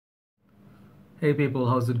Hey people,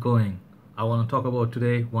 how's it going? I want to talk about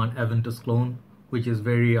today one Aventus clone which is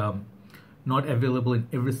very not available in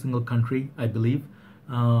every single country, I believe.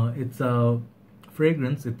 It's a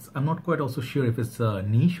fragrance. I'm not quite also sure if it's a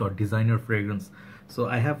niche or designer fragrance. So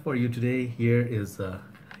I have for you today here is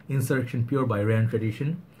Insurrection Pure by Reyane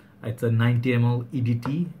Tradition. It's a 90 ml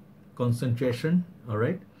EDT concentration. All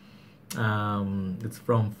right. It's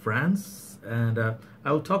from France, and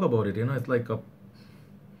I will talk about it. It's like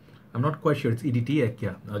I'm not quite sure it's EDT.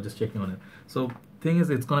 Yeah, I was just checking on it. So thing is,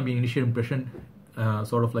 it's gonna be initial impression,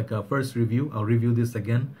 sort of like a first review. I'll review this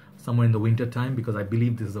again somewhere in the winter time because I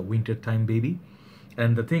believe this is a winter time baby.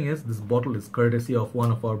 And the thing is, this bottle is courtesy of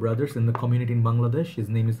one of our brothers in the community in Bangladesh. His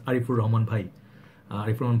name is Arifur Rahman Bhai.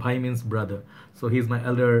 Arifur Rahman Bhai means brother. So he's my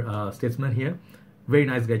elder statesman here. Very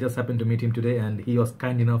nice guy. Just happened to meet him today, and he was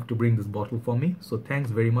kind enough to bring this bottle for me. So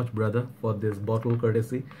thanks very much, brother, for this bottle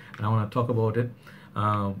courtesy. And I want to talk about it.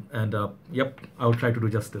 Yep, I'll try to do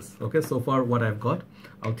justice. Okay, so far what I've got,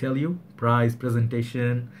 I'll tell you price,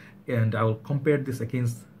 presentation, and I'll compare this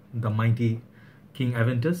against the mighty King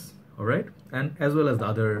Aventus. All right, and as well as the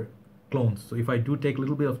other clones. So if I do take a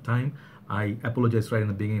little bit of time, I apologize right in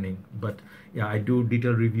the beginning. But yeah, I do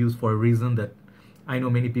detailed reviews for a reason that I know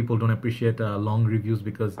many people don't appreciate long reviews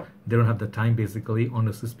because they don't have the time, basically,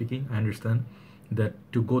 honestly speaking. I understand that,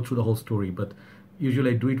 to go through the whole story, but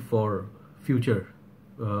usually I do it for future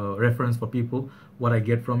reference for people, what I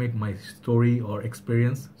get from it, my story or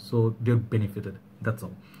experience, so they're benefited. That's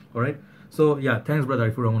all. All right. So yeah, thanks, brother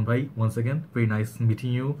Arifur Rahman Bhai. Once again, very nice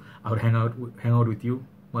meeting you. I would hang out with you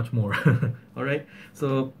much more. All right.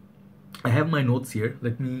 So I have my notes here.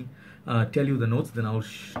 Let me tell you the notes. Then I'll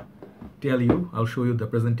show you the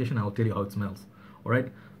presentation. I'll tell you how it smells. All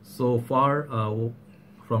right. So far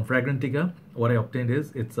from Fragrantica, what I obtained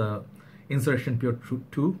is it's a Insurrection Pure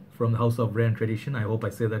 2 from the house of Reyane Tradition. I hope I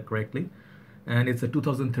say that correctly. And it's a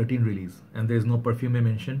 2013 release, and there's no perfume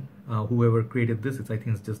mention. Whoever created this, I think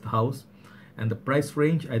it's just the house. And the price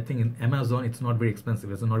range, I think in Amazon, it's not very expensive.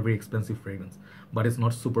 It's a not very expensive fragrance, but it's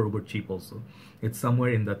not super uber cheap also. It's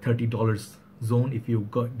somewhere in the $30 zone if you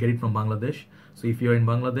get it from Bangladesh. So if you're in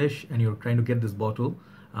Bangladesh and you're trying to get this bottle,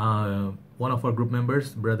 one of our group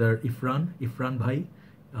members, brother Ifran Bhai,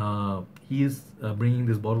 he is bringing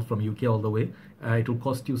this bottle from UK all the way. It will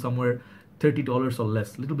cost you somewhere $30 or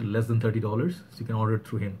less, a little bit less than $30, so you can order it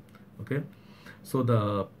through him. Okay, so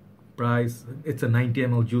the price, it's a 90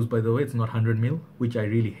 ml juice, by the way. It's not 100 ml, which I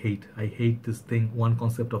really hate. I hate this thing, one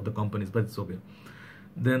concept of the companies, but it's okay.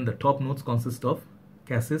 Then the top notes consist of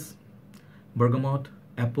cassis, bergamot,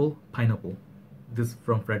 apple, pineapple. This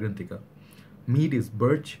from Fragrantica. Mead is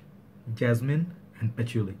birch, jasmine, and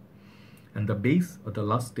patchouli. And the base, or the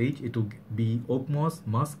last stage, it will be oakmoss,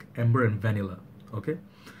 musk, amber, and vanilla. Okay,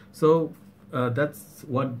 so that's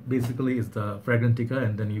what basically is the Fragrantica,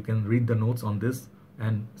 and then you can read the notes on this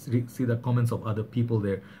and see the comments of other people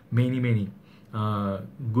there. Many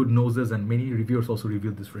good noses, and many reviewers also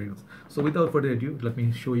reviewed this fragrance. So without further ado, let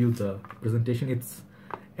me show you the presentation. It's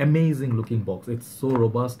amazing looking box. It's so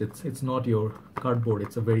robust. It's not your cardboard.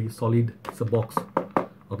 It's a very solid. It's a box.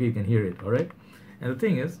 Okay, you can hear it. All right, and the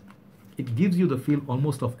thing is, it gives you the feel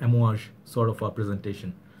almost of amouage sort of a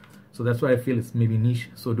presentation. So that's why I feel it's maybe niche.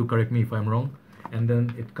 So do correct me if I'm wrong. And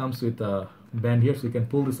then it comes with a band here, so you can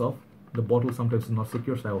pull this off. The bottle sometimes is not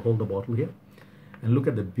secure, so I will hold the bottle here. And look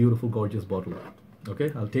at the beautiful, gorgeous bottle.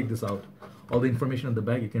 Okay, I'll take this out. All the information on the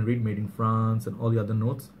back you can read, made in France, and all the other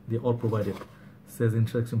notes, they all provided. It says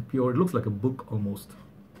Insurrection Pure. It looks like a book almost.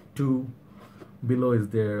 Below is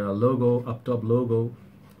their logo, up top logo.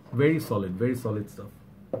 Very solid stuff.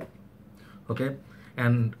 Okay,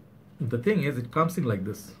 and the thing is, it comes in like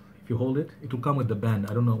this. If you hold it, it will come with the band.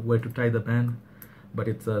 I don't know where to tie the band, but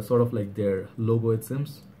it's sort of like their logo, it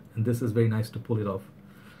seems. And this is very nice to pull it off.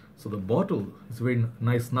 So the bottle is very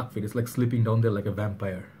nice snug fit. It's like slipping down there like a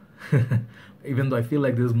vampire. Even though I feel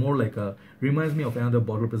like this is more like reminds me of another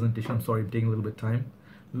bottle presentation. I'm sorry, I'm taking a little bit of time.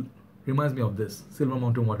 Reminds me of this Silver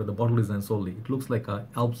Mountain Water, the bottle design solely. It looks like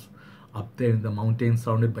Alps up there in the mountains,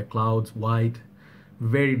 surrounded by clouds, white.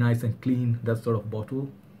 Very nice and clean, that sort of bottle.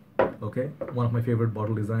 Okay, one of my favorite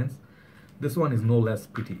bottle designs. This one is no less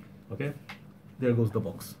pretty. Okay, there goes the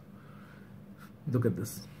box. Look at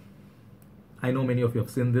this. I know many of you have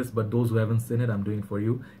seen this, but those who haven't seen it, I'm doing it for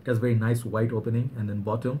you. It has very nice white opening, and then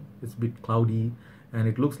bottom it's a bit cloudy, and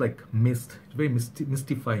it looks like mist. It's very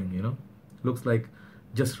mystifying, looks like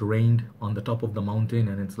just rained on the top of the mountain,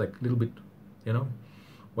 and it's like a little bit,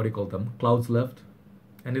 what do you call them, clouds left,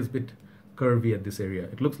 and it's a bit curvy at this area.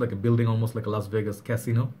 It looks like a building, almost like a Las Vegas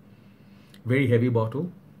casino. Very heavy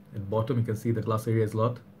bottle. At bottom you can see the glass area is a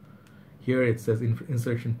lot. Here it says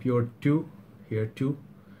Insurrection Pure 2. here too.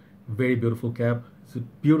 Very beautiful cap. It's a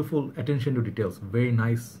beautiful attention to details. Very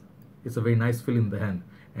nice. It's a very nice feel in the hand,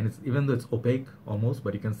 and it's, even though it's opaque almost,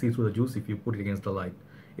 but you can see through the juice. If you put it against the light,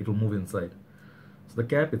 it will move inside. So the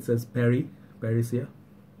cap, it says Paris here,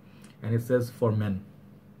 and it says for men.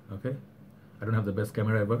 Okay, I don't have the best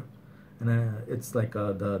camera ever, and it's like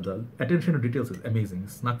the attention to details is amazing.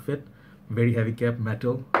 Snug fit, very heavy cap,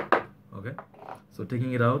 metal. Okay, so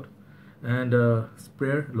taking it out, and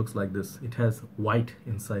sprayer looks like this. It has white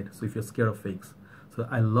inside, so if you're scared of fakes. So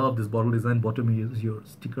I love this bottle design. Bottom is your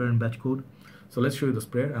sticker and batch code. So let's show you the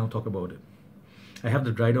sprayer and I'll talk about it. I have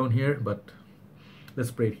the dry down here, but let's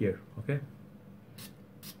spray it here. Okay,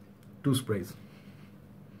 2 sprays.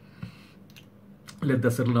 Let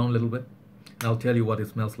that settle down a little bit, and I'll tell you what it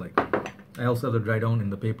smells like. I also have the dry down in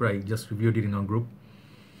the paper. I just reviewed it in our group.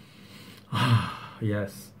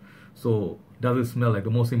 Yes. So does it smell like, the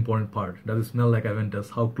most important part, does it smell like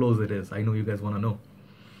Aventus? How close it is? I know you guys want to know.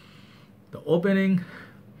 The opening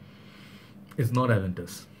is not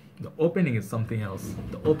Aventus. The opening is something else.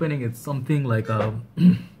 The opening is something like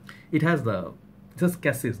it has just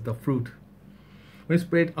cassis, the fruit. When you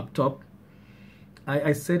spray it up top,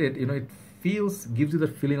 I said it, you know, it gives you the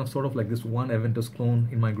feeling of sort of like this one Aventus clone.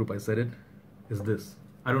 In my group I said it is this.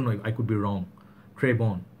 I don't know, I could be wrong.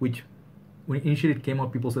 Trebon, which when initially it came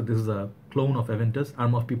out, people said this is a clone of Aventus.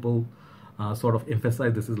 Of people sort of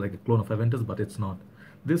emphasize this is like a clone of Aventus, but it's not.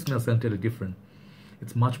 This smells entirely different.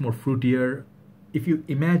 It's much more fruitier. If you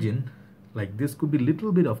imagine, like, this could be a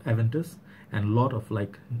little bit of Aventus and a lot of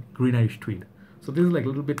like green Irish tweed. So this is like a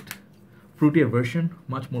little bit fruitier version,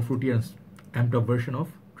 much more fruitier and amped up version of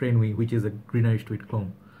Trainway, which is a green Irish tweed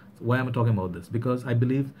clone. So why am I talking about this? Because I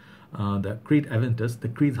believe the Crete Aventus, the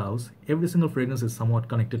Crete's house, every single fragrance is somewhat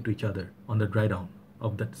connected to each other on the dry down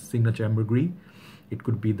of that signature ambergris. It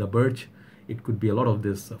could be the birch, it could be a lot of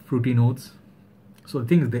this fruity notes. So the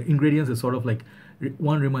thing is, the ingredients is sort of like,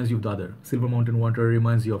 one reminds you of the other. Silver Mountain Water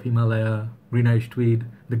reminds you of Himalaya, green Irish tweed,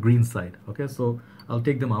 the green side. Okay, so I'll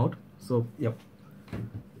take them out. So yep.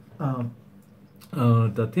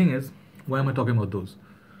 The thing is, why am I talking about those?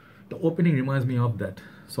 The opening reminds me of that,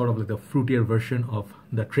 sort of like the fruitier version of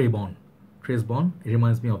the Trebon. It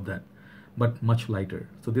reminds me of that, but much lighter.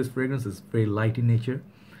 So this fragrance is very light in nature.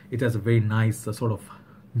 It has a very nice sort of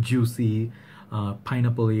juicy,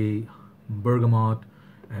 pineapple-y, bergamot,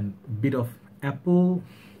 and bit of apple.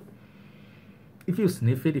 If you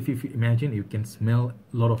sniff it, if you imagine, you can smell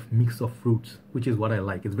a lot of mix of fruits, which is what I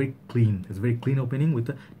like. It's very clean. It's very clean opening with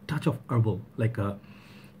a touch of herbal. Like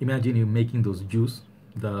imagine you making those juice,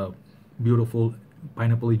 the beautiful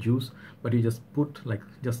pineapple juice, but you just put like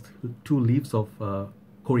just 2 leaves of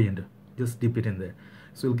coriander. Just dip it in there.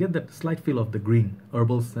 So you'll get that slight feel of the green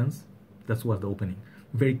herbal sense. That's what the opening.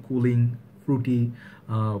 Very cooling, fruity,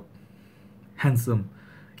 handsome.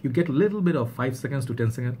 You get a little bit of 5 seconds to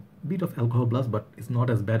 10 seconds, bit of alcohol blast, but it's not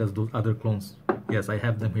as bad as those other clones. Yes, I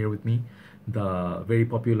have them here with me. The very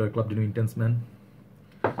popular Club de Nuit Intense Men.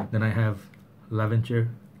 Then I have Lavender.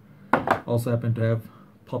 Also happen to have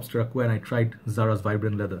Popstar Aqua, and I tried Zara's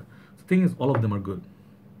Vibrant Leather. The thing is, all of them are good.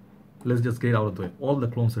 Let's just get it out of the way. All the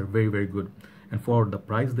clones are very, very good. And for the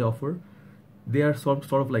price they offer, they are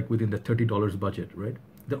sort of like within the $30 budget, right?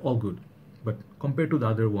 They're all good. But compared to the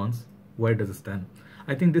other ones, where does it stand?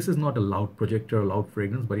 I think this is not a loud projector or loud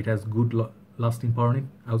fragrance, but it has good lasting power in it.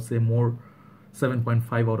 I would say more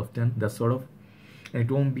 7.5 out of 10, that sort of. And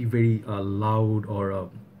it won't be very loud or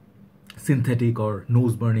synthetic or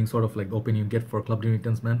nose burning, sort of like the opening you get for Club de Nuit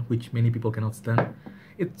Intense Man, which many people cannot stand.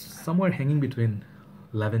 It's somewhere hanging between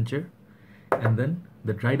Lavender, and then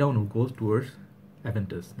the dry down goes towards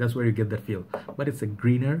Aventus. That's where you get that feel. But it's a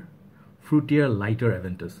greener, fruitier, lighter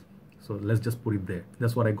Aventus. So let's just put it there.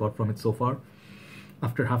 That's what I got from it so far.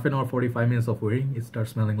 After half an hour, 45 minutes of wearing, it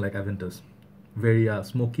starts smelling like Aventus. Very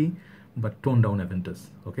smoky, but toned down Aventus.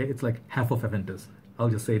 Okay, it's like half of Aventus. I'll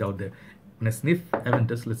just say it out there. When I sniff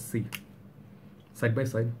Aventus, let's see. Side by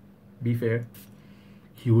side, be fair.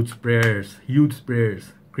 Huge sprayers.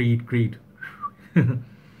 Crete.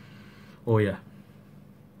 Oh yeah.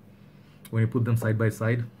 When you put them side by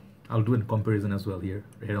side, I'll do a comparison as well here,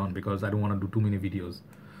 head on, because I don't want to do too many videos.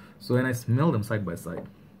 So when I smell them side by side,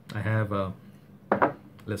 I have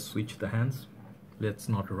let's switch the hands. Let's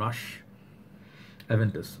not rush.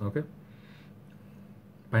 Aventus, okay.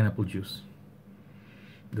 Pineapple juice.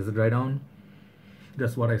 There's a dry down.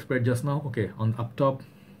 That's what I sprayed just now. Okay, on up top,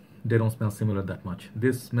 they don't smell similar that much.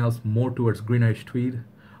 This smells more towards green Irish tweed,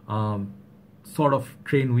 sort of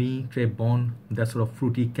Trebon, that sort of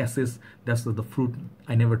fruity cassis. That's the fruit.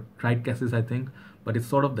 I never tried cassis, I think, but it's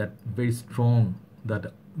sort of that very strong,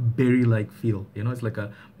 that berry-like feel. You know, it's like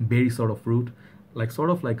a berry sort of fruit, like sort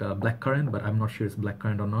of like a blackcurrant, but I'm not sure it's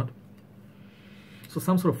blackcurrant or not. So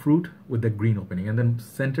some sort of fruit with the green opening, and then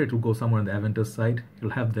center it will go somewhere on the Aventus side.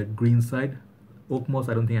 You'll have the green side. Oakmoss,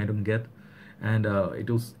 I don't get, and it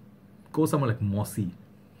will go somewhere like mossy.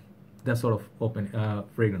 That sort of open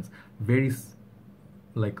fragrance, very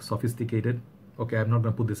like sophisticated. Okay, I'm not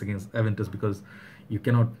gonna put this against Aventus because you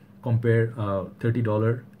cannot compare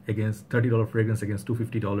 $30 against $30 fragrance against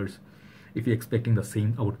 $250 if you're expecting the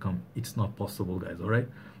same outcome. It's not possible, guys. All right,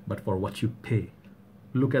 but for what you pay,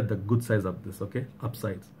 look at the good size of this. Okay,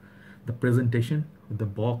 upsides, the presentation with the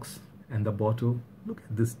box and the bottle. Look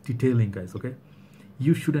at this detailing, guys. Okay,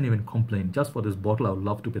 you shouldn't even complain. Just for this bottle, I would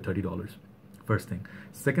love to pay $30. First thing.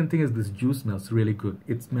 Second thing is this juice smells really good.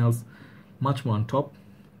 It smells much more on top.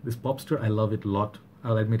 This Popster, I love it a lot,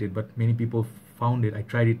 I'll admit it, but many people found it. I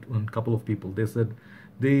tried it on a couple of people. They said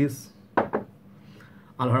this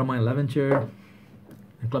Rahman Lavender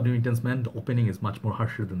and Club New Intense Man, the opening is much more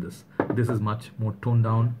harsher than this. This is much more toned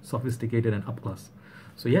down, sophisticated, and up class.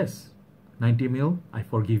 So yes, 90 ml, I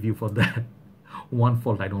forgive you for that. One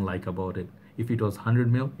fault I don't like about it. If it was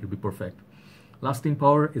 100 ml, it would be perfect. Lasting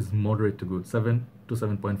power is moderate to good, 7 to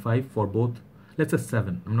 7.5 for both. Let's say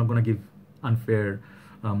 7. I'm not going to give unfair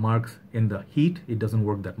marks. In the heat, it doesn't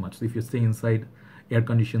work that much. So if you stay inside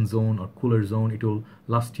air-conditioned zone or cooler zone, it will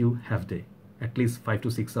last you half day, at least 5 to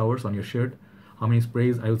 6 hours on your shirt. How many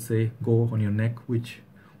sprays? I would say go on your neck,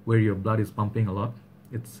 where your blood is pumping a lot.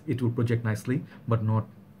 It will project nicely, but not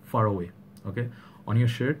far away. Okay, on your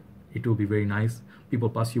shirt, it will be very nice. People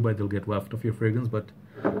pass you by, they'll get waft of your fragrance, but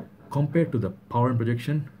compared to the power and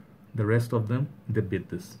projection, the rest of them, they beat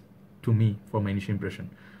this, to me, for my initial impression.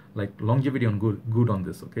 Like longevity on good on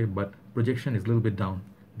this, okay, but projection is a little bit down.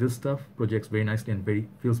 This stuff projects very nicely and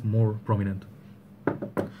feels more prominent.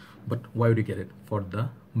 But why would you get it? For the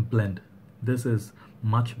blend. This is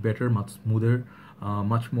much better, much smoother,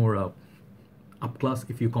 much more up class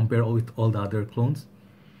if you compare with all the other clones.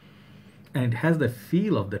 And it has the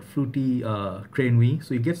feel of that fruity Train Nuit,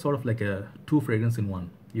 so you get sort of like a 2 fragrance in one.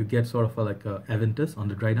 You get sort of like a Aventus on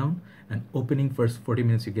the dry down, and opening first 40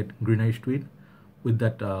 minutes you get greenish tweed with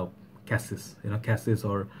that cassis, cassis,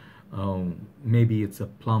 or maybe it's a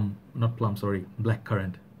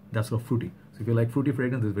blackcurrant. That's sort of fruity. So if you like fruity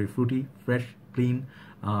fragrance, it's very fruity, fresh, clean,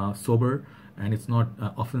 sober, and it's not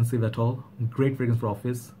offensive at all. Great fragrance for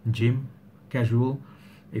office, gym, casual.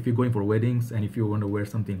 If you're going for weddings and if you want to wear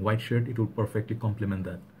something white shirt, it will perfectly complement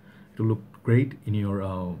that. It will look great in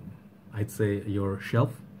your I'd say your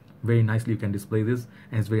shelf. Very nicely you can display this,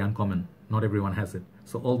 and it's very uncommon. Not everyone has it.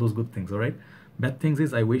 So all those good things, all right? Bad things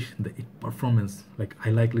is I wish the performance, like I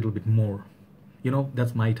like a little bit more.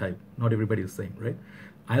 That's my type. Not everybody is the same, right?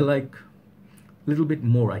 I like a little bit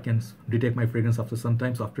more. I can detect my fragrance after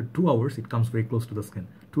sometimes. After 2 hours, it comes very close to the skin.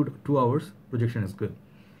 2 hours, projection is good.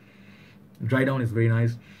 Dry down is very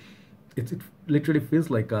nice. It literally feels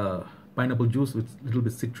like a pineapple juice with a little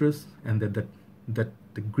bit citrus, and that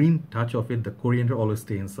the green touch of it, the coriander, always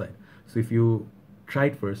stay inside. So if you try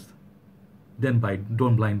it first, then buy it.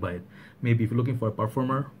 Don't blind buy it. Maybe if you're looking for a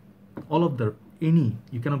performer,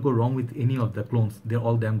 you cannot go wrong with any of the clones. They're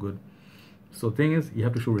all damn good. So thing is, you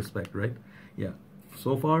have to show respect, right? Yeah.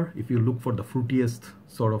 So far, if you look for the fruitiest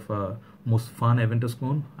sort of most fun Aventus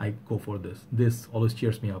clone, I go for this. This always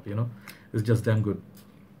cheers me up. It's just damn good.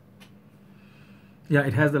 Yeah,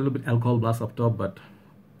 it has a little bit alcohol blast up top, but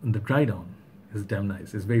the dry down is damn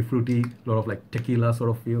nice. It's very fruity, a lot of like tequila sort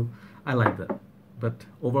of feel. I like that. But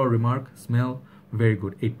overall remark, smell, very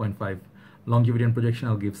good, 8.5. Longevity and projection,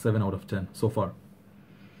 I'll give 7 out of 10 so far.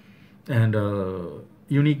 And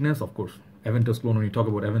uniqueness, of course, Aventus clone, when you talk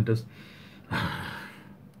about Aventus,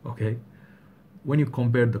 okay, when you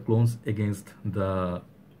compare the clones against the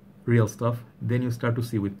real stuff, then you start to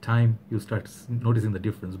see with time, you start noticing the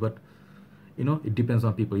difference. But it depends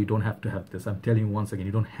on people. You don't have to have this. I'm telling you once again,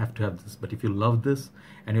 you don't have to have this. But if you love this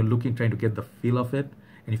and you're trying to get the feel of it,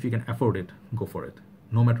 and if you can afford it, go for it.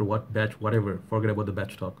 No matter what batch, whatever, forget about the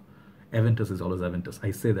batch talk. Aventus is always Aventus.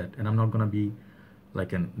 I say that, and I'm not gonna be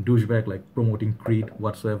like a douchebag, like promoting Creed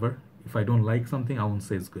whatsoever. If I don't like something, I won't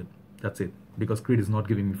say it's good. That's it. Because Creed is not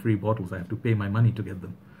giving me free bottles. I have to pay my money to get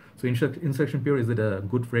them. So Insurrection Pure, is it a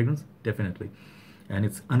good fragrance? Definitely. And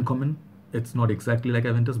it's uncommon. It's not exactly like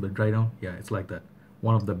Aventus, but dry down, yeah, it's like that.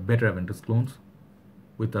 One of the better Aventus clones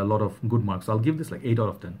with a lot of good marks. I'll give this like 8 out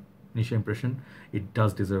of 10. Initial impression, it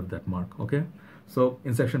does deserve that mark, okay? So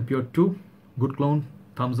Insurrection Pure 2, good clone,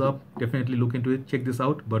 thumbs up. Definitely look into it. Check this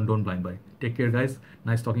out, but don't blind buy. Take care, guys.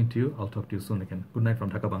 Nice talking to you. I'll talk to you soon again. Good night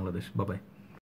from Dhaka, Bangladesh. Bye-bye.